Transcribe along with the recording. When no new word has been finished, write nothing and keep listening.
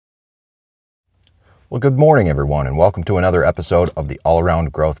Well, good morning, everyone, and welcome to another episode of the All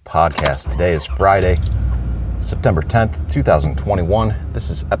Around Growth Podcast. Today is Friday, September 10th, 2021. This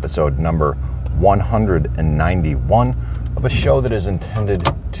is episode number 191 of a show that is intended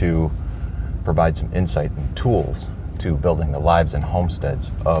to provide some insight and tools to building the lives and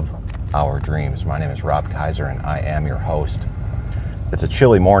homesteads of our dreams. My name is Rob Kaiser, and I am your host. It's a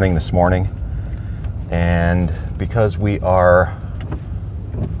chilly morning this morning, and because we are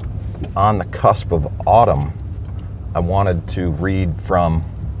on the cusp of autumn, I wanted to read from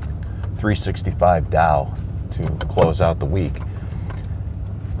 365 Tao to close out the week.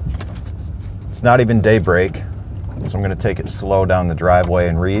 It's not even daybreak, so I'm going to take it slow down the driveway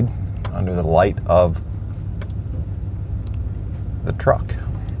and read under the light of the truck.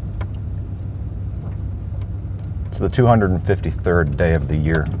 It's the 253rd day of the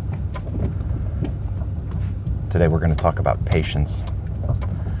year. Today we're going to talk about patience.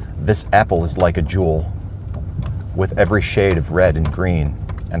 This apple is like a jewel, with every shade of red and green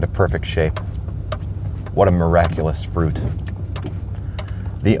and a perfect shape. What a miraculous fruit.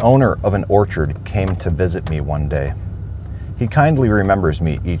 The owner of an orchard came to visit me one day. He kindly remembers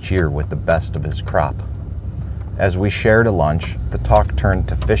me each year with the best of his crop. As we shared a lunch, the talk turned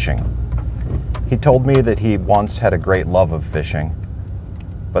to fishing. He told me that he once had a great love of fishing,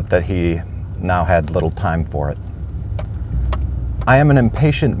 but that he now had little time for it. I am an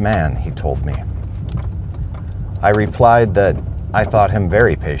impatient man, he told me. I replied that I thought him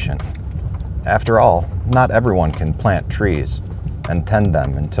very patient. After all, not everyone can plant trees and tend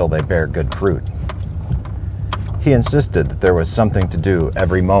them until they bear good fruit. He insisted that there was something to do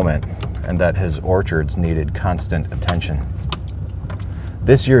every moment and that his orchards needed constant attention.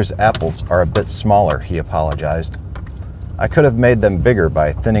 This year's apples are a bit smaller, he apologized. I could have made them bigger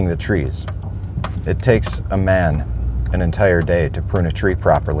by thinning the trees. It takes a man an entire day to prune a tree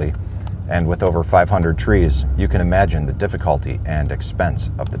properly, and with over 500 trees, you can imagine the difficulty and expense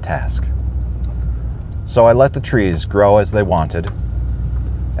of the task. So I let the trees grow as they wanted,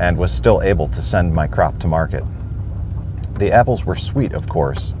 and was still able to send my crop to market. The apples were sweet, of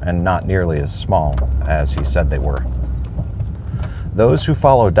course, and not nearly as small as he said they were. Those who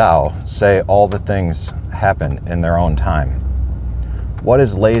follow Tao say all the things happen in their own time. What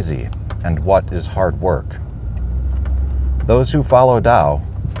is lazy and what is hard work? Those who follow Tao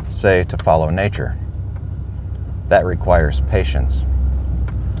say to follow nature. That requires patience.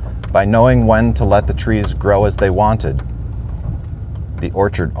 By knowing when to let the trees grow as they wanted, the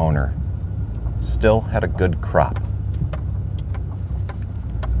orchard owner still had a good crop.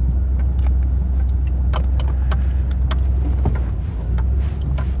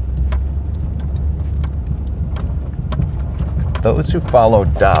 Those who follow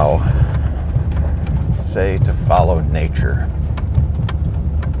Tao say to follow nature.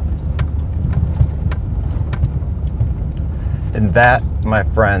 And that, my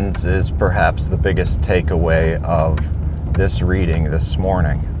friends, is perhaps the biggest takeaway of this reading this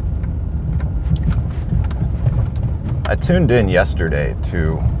morning. I tuned in yesterday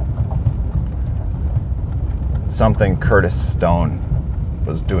to something Curtis Stone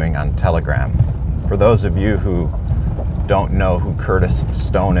was doing on Telegram. For those of you who don't know who Curtis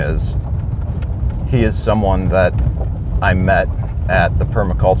Stone is, he is someone that I met at the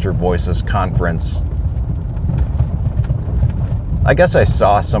Permaculture Voices conference. I guess I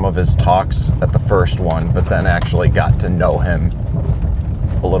saw some of his talks at the first one, but then actually got to know him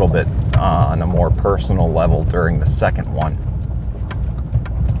a little bit on a more personal level during the second one.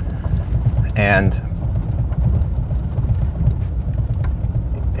 And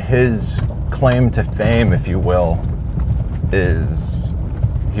his claim to fame, if you will, is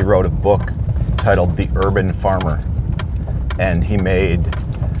he wrote a book titled The Urban Farmer, and he made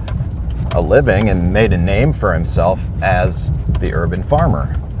a living and made a name for himself as the urban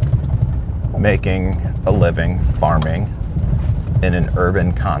farmer, making a living farming in an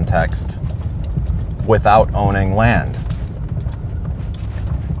urban context without owning land.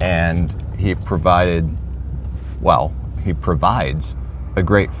 And he provides a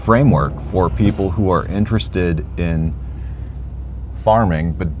great framework for people who are interested in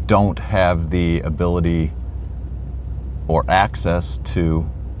farming but don't have the ability or access to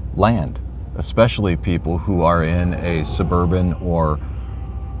land, especially people who are in a suburban or,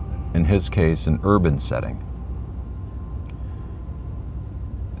 in his case, an urban setting.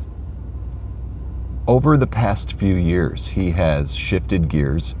 Over the past few years, he has shifted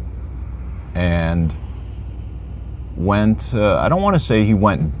gears and went, I don't want to say he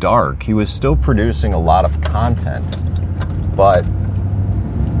went dark. He was still producing a lot of content, but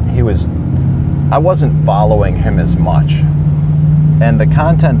I wasn't following him as much. And the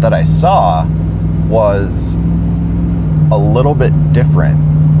content that I saw was a little bit different.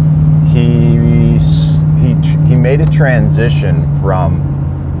 He made a transition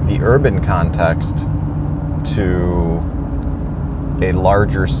from the urban context to a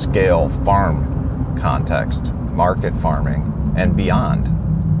larger scale farm context, market farming and beyond,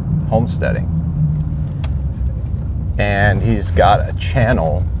 homesteading. And he's got a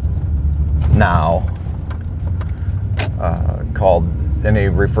channel now called, and he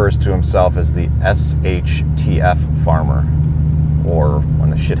refers to himself as the SHTF farmer, or when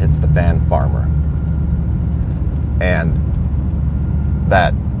the shit hits the fan farmer. And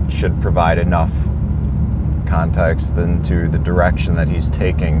that should provide enough context into the direction that he's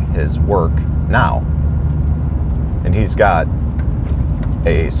taking his work now. And he's got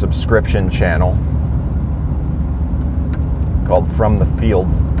a subscription channel called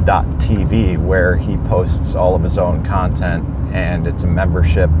FromTheField.tv, where he posts all of his own content, and it's a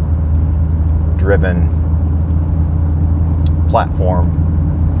membership-driven platform,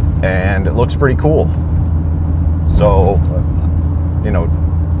 and it looks pretty cool. So,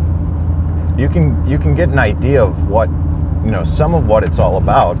 you can get an idea of what, some of what it's all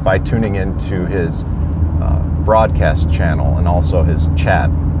about by tuning into his broadcast channel and also his chat.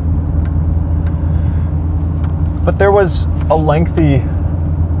 But there was a lengthy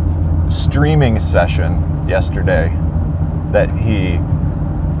streaming session yesterday that he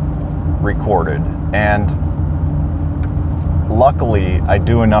recorded, and luckily I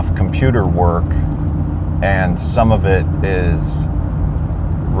do enough computer work, and some of it is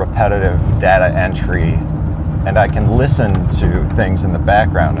repetitive data entry, and I can listen to things in the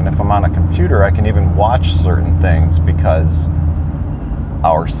background. And if I'm on a computer, I can even watch certain things because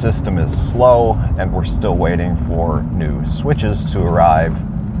our system is slow and we're still waiting for new switches to arrive,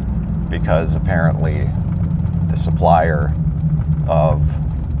 because apparently the supplier of,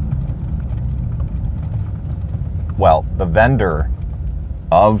 the vendor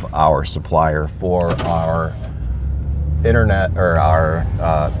of our supplier for our internet, or our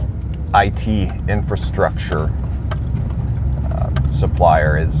IT infrastructure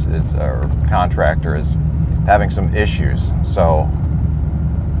supplier or contractor is having some issues. So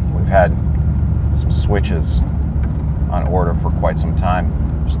we've had some switches on order for quite some time,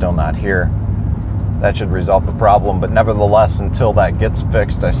 still not here. That should resolve the problem, but nevertheless, until that gets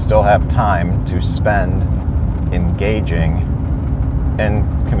fixed, I still have time to spend engaging in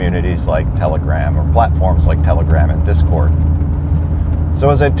communities like Telegram, or platforms like Telegram and Discord. So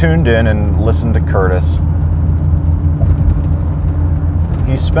as I tuned in and listened to Curtis,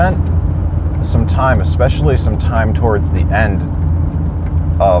 he spent some time, especially some time towards the end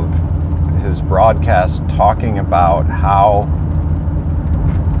of his broadcast, talking about how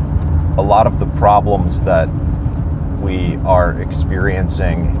a lot of the problems that we are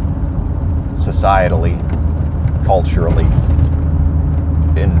experiencing societally, culturally,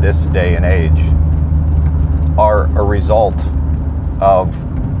 in this day and age are a result of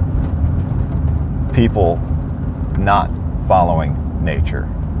people not following nature.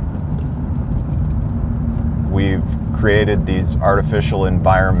 We've created these artificial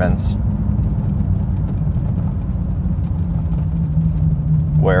environments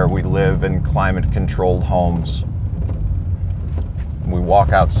where we live in climate-controlled homes. We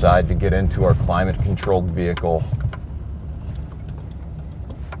walk outside to get into our climate-controlled vehicle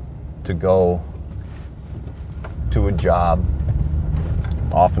to go to a job,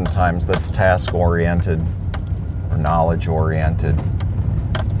 oftentimes that's task-oriented or knowledge-oriented,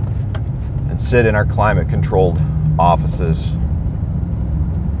 and sit in our climate-controlled offices,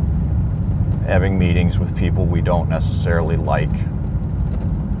 having meetings with people we don't necessarily like,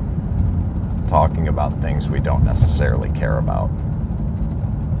 talking about things we don't necessarily care about.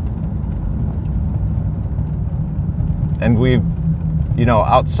 And we've,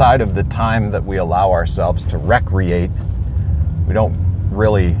 outside of the time that we allow ourselves to recreate, we don't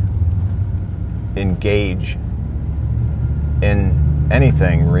really engage in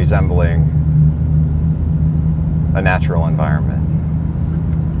anything resembling a natural environment.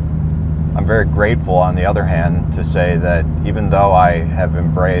 I'm very grateful, on the other hand, to say that even though I have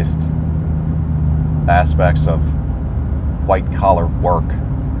embraced aspects of white-collar work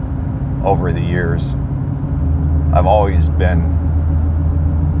over the years, I've always been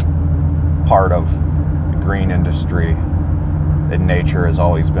part of the green industry, and nature has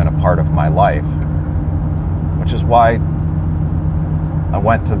always been a part of my life, which is why I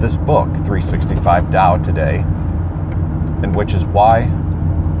went to this book, 365 Tao, today, and which is why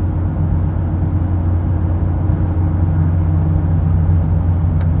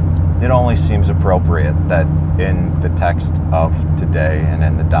it only seems appropriate that in the text of today and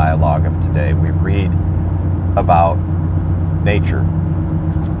in the dialogue of today, we read about nature.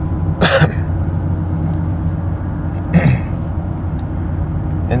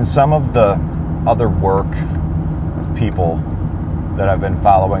 In some of the other work of people that I've been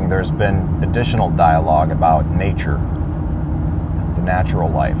following, there's been additional dialogue about nature, the natural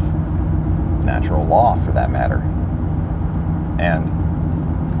life, natural law for that matter. And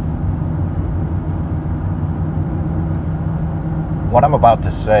what I'm about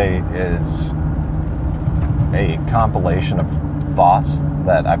to say is a compilation of thoughts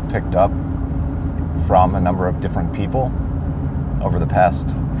that I've picked up from a number of different people over the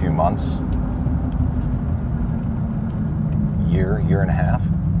past few months, year and a half.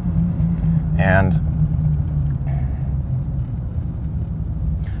 And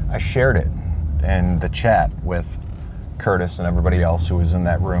I shared it in the chat with Curtis and everybody else who was in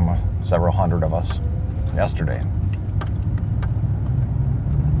that room, several hundred of us, yesterday.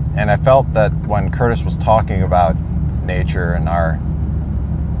 And I felt that when Curtis was talking about nature and our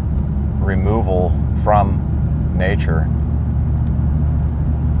removal from nature,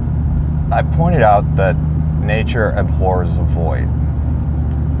 I pointed out that nature abhors a void,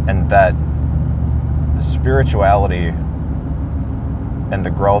 and that the spirituality and the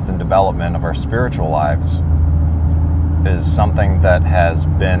growth and development of our spiritual lives is something that has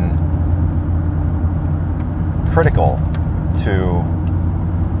been critical to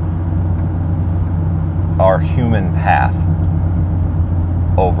our human path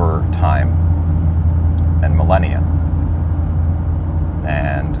over time and millennia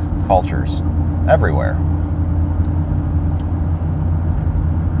and cultures everywhere.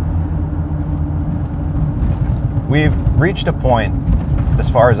 We've reached a point, as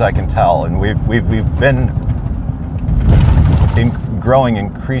far as I can tell, and we've been growing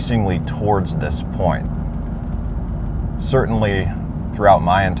increasingly towards this point. Certainly throughout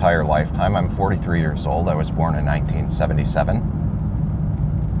my entire lifetime. I'm 43 years old. I was born in 1977.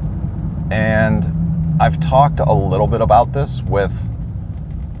 And I've talked a little bit about this with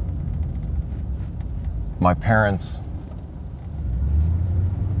my parents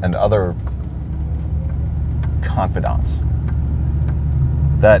and other confidants,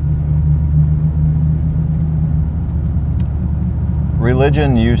 that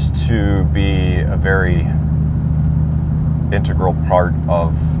religion used to be a very integral part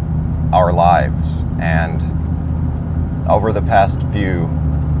of our lives, and over the past few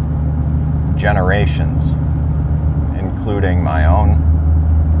generations, including my own,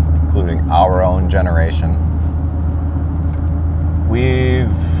 including our own generation, we've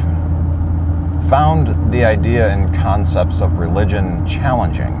found the idea and concepts of religion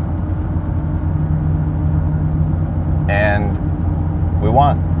challenging, and we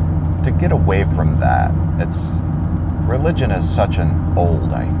want to get away from that. Religion is such an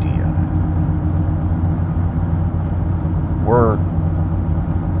old idea. We're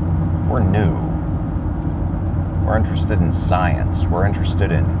new. We're interested in science. We're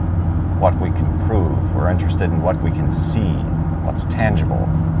interested in what we can prove. We're interested in what we can see, what's tangible.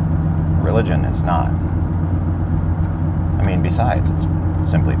 Religion is not. I mean, besides, it's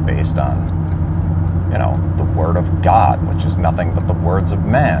simply based on, the Word of God, which is nothing but the words of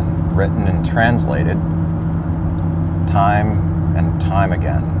man, written and translated time and time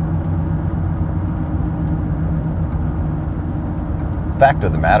again. The fact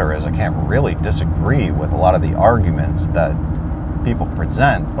of the matter is, I can't really disagree with a lot of the arguments that people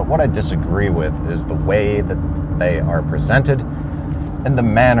present, but what I disagree with is the way that they are presented and the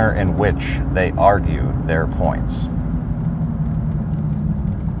manner in which they argue their points.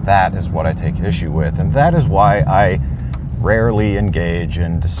 That is what I take issue with, and that is why I rarely engage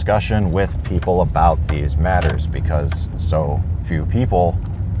in discussion with people about these matters, because so few people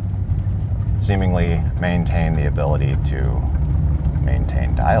seemingly maintain the ability to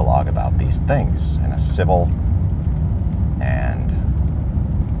maintain dialogue about these things in a civil and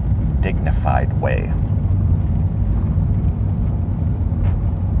dignified way.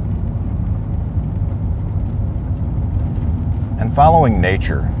 And following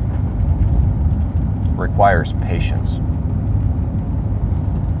nature requires patience.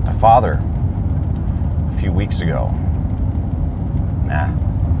 My father, a few weeks ago,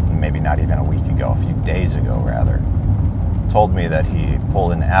 maybe not even a week ago, a few days ago rather, told me that he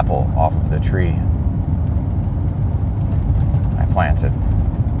pulled an apple off of the tree I planted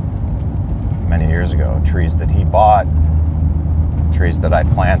many years ago. Trees that he bought, trees that I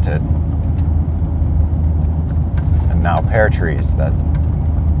planted, and now pear trees that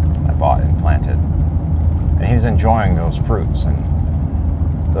I bought and planted. And he's enjoying those fruits, and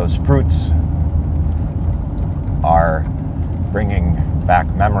Those fruits are bringing back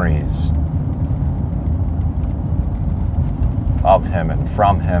memories of him and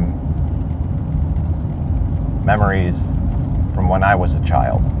from him. Memories from when I was a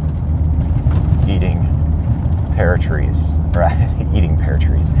child, eating pear trees, eating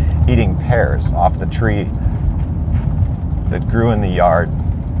pears off the tree that grew in the yard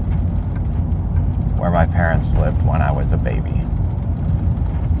where my parents lived when I was a baby.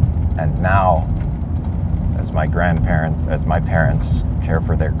 And now, as my parents care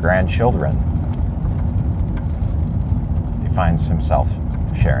for their grandchildren, he finds himself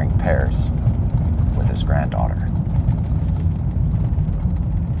sharing pears with his granddaughter.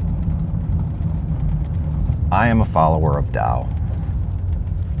 I am a follower of Tao.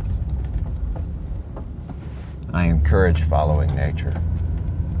 I encourage following nature.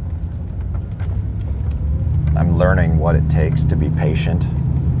 I'm learning what it takes to be patient.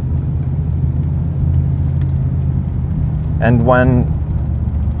 And when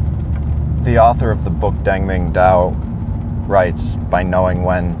the author of the book Dengming Tao writes, by knowing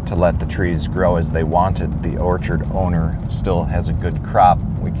when to let the trees grow as they wanted, the orchard owner still has a good crop.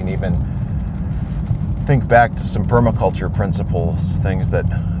 We can even think back to some permaculture principles, things that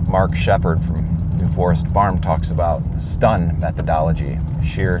Mark Shepard from New Forest Farm talks about, STUN methodology,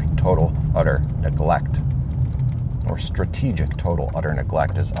 sheer, total, utter neglect, or strategic total, utter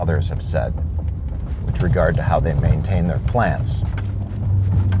neglect, as others have said, with regard to how they maintain their plants.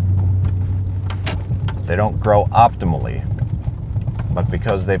 They don't grow optimally, but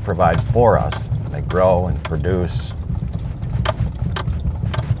because they provide for us, they grow and produce.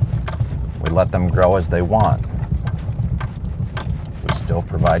 We let them grow as they want. We still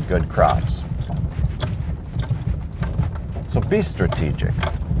provide good crops. So be strategic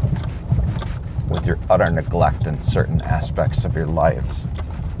with your utter neglect in certain aspects of your lives.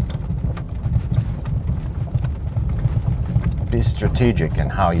 Be strategic in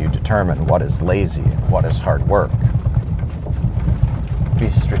how you determine what is lazy and what is hard work. Be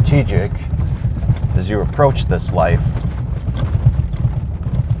strategic as you approach this life,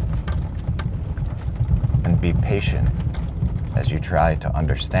 and be patient as you try to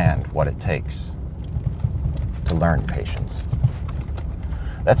understand what it takes to learn patience.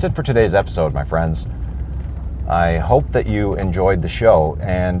 That's it for today's episode, my friends. I hope that you enjoyed the show,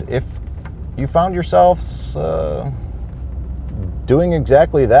 and if you found yourselves doing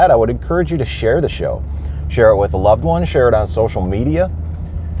exactly that, I would encourage you to share the show. Share it with a loved one, share it on social media,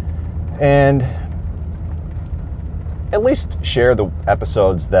 and at least share the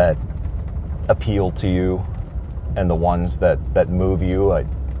episodes that appeal to you and the ones that move you.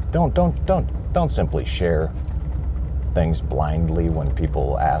 Don't simply share things blindly when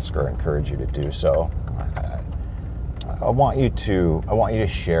people ask or encourage you to do so. I want you to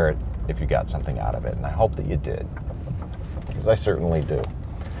share it if you got something out of it, and I hope that you did, because I certainly do.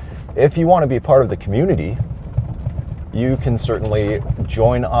 If you want to be a part of the community, you can certainly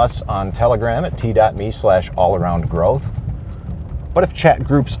join us on Telegram at t.me/allaroundgrowth. But if chat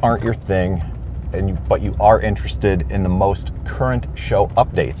groups aren't your thing, but you are interested in the most current show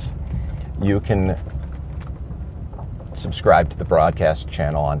updates, you can subscribe to the broadcast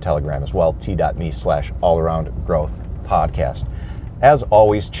channel on Telegram as well, t.me/allaroundgrowthpodcast. As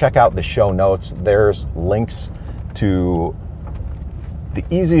always, check out the show notes. There's links to the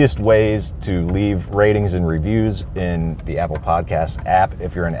easiest ways to leave ratings and reviews in the Apple Podcast app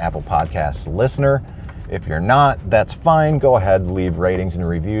if you're an Apple Podcasts listener. If you're not, that's fine. Go ahead, leave ratings and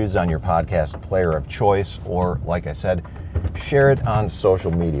reviews on your podcast player of choice, or, like I said, share it on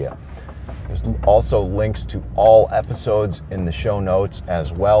social media. There's also links to all episodes in the show notes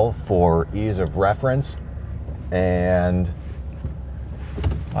as well for ease of reference. And,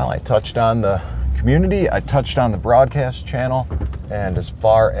 well, I touched on the community, I touched on the broadcast channel, and as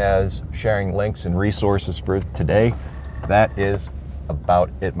far as sharing links and resources for today, that is about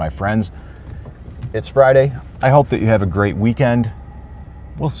it, my friends. It's Friday. I hope that you have a great weekend.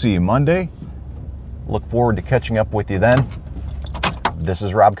 We'll see you Monday. Look forward to catching up with you then. This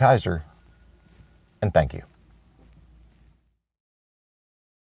is Rob Kaiser, and thank you.